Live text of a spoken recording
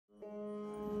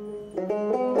2006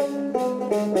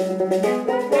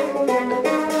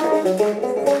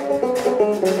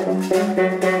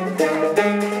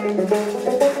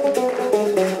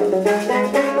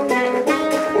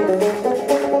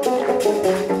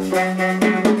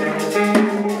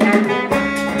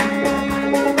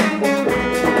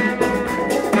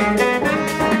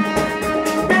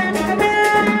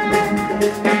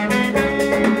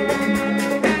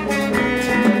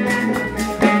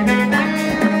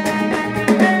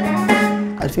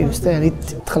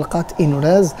 تخلقات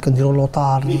انوراز كنديروا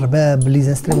لوطار الرباب لي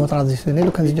زانستريمون تراديسيونيل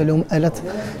وكنزيدوا عليهم الات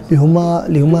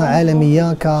اللي هما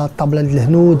عالميه كالطبله ديال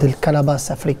الهنود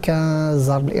الكلاباس افريكان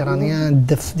الزرب الايرانيان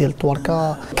الدف ديال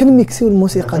التوركه كنميكسيو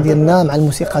الموسيقى ديالنا مع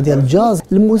الموسيقى ديال الجاز.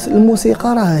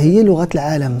 الموسيقى راه هي لغه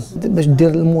العالم باش دير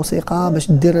الموسيقى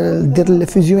باش دير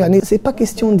الفيزيون يعني سي با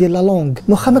كيستيون ديال لا لونغ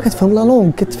واخا ما كتفهم لا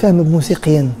لونغ كتفهم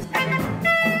بموسيقيا.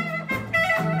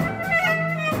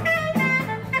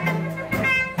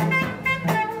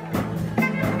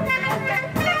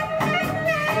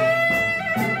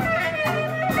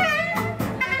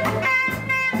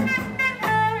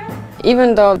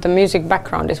 Even though the music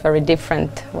background is very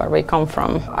different where we come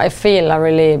from, I feel a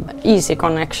really easy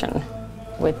connection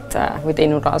with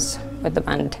Inuras, with the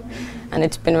band. And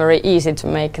it's been very easy to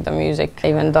make the music,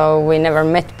 even though we never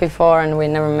met before and we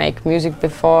never make music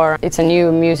before. It's a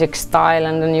new music style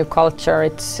and a new culture.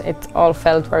 It all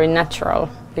felt very natural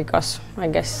because I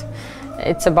guess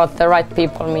it's about the right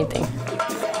people meeting.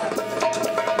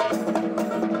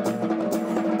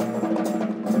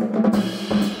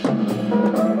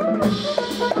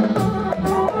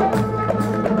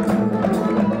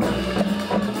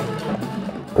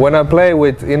 When I play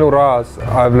with Inuras,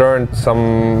 I've learned some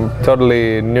totally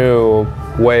new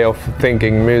way of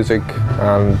thinking music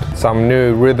and some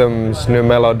new rhythms, new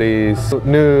melodies,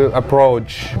 new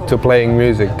approach to playing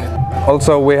music.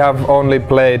 Also, we have only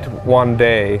played one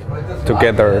day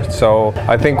together, so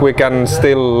I think we can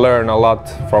still learn a lot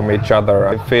from each other.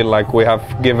 I feel like we have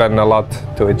given a lot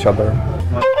to each other.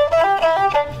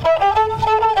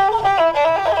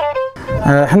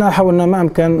 حنا حاولنا ما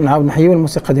امكن نعاود نحيوا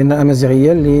الموسيقى ديالنا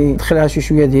الامازيغيه اللي دخلها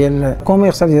شويه ديال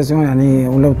كوميرساليزاسيون يعني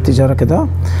ولا التجاره كذا،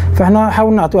 فاحنا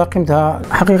حاولنا نعطيوها قيمتها.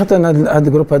 حقيقه هذا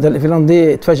الجروب هذا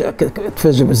الفنلندي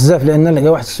تفاجئ بزاف لان لقى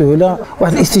واحد السهوله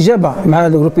واحد الاستجابه مع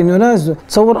هذا الجروب انوراز.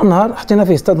 تصور نهار حطينا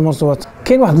فيه 6 مرصوات،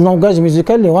 كاين واحد اللونغاج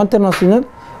ميوزيكال اللي هو انترناسيونال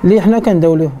اللي حنا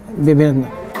كنداولوه بيناتنا.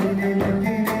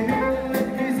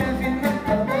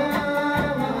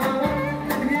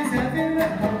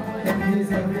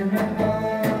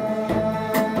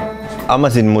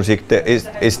 Amazigh music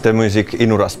is the music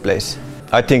Inuras plays.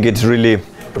 I think it's really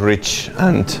rich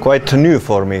and quite new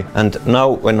for me. And now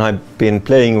when I've been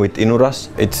playing with Inuras,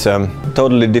 it's a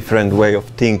totally different way of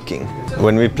thinking.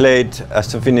 When we played as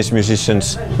the Finnish musicians,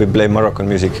 we play Moroccan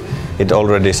music, it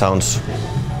already sounds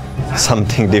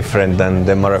something different than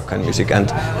the Moroccan music. And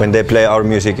when they play our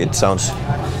music, it sounds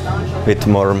a bit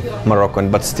more Moroccan,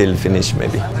 but still Finnish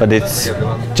maybe. But it's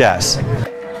jazz.